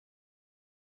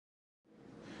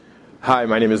Hi,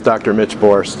 my name is Dr. Mitch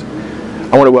Borst.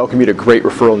 I want to welcome you to Great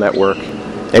Referral Network.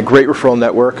 At Great Referral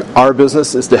Network, our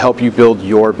business is to help you build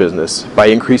your business by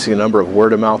increasing the number of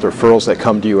word-of-mouth referrals that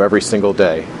come to you every single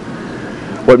day.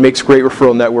 What makes Great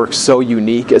Referral Network so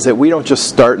unique is that we don't just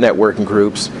start networking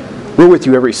groups. We're with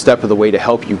you every step of the way to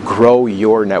help you grow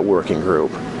your networking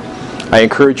group. I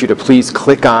encourage you to please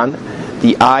click on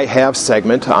the I Have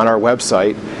segment on our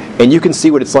website, and you can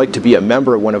see what it's like to be a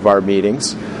member of one of our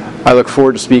meetings. I look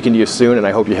forward to speaking to you soon, and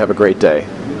I hope you have a great day.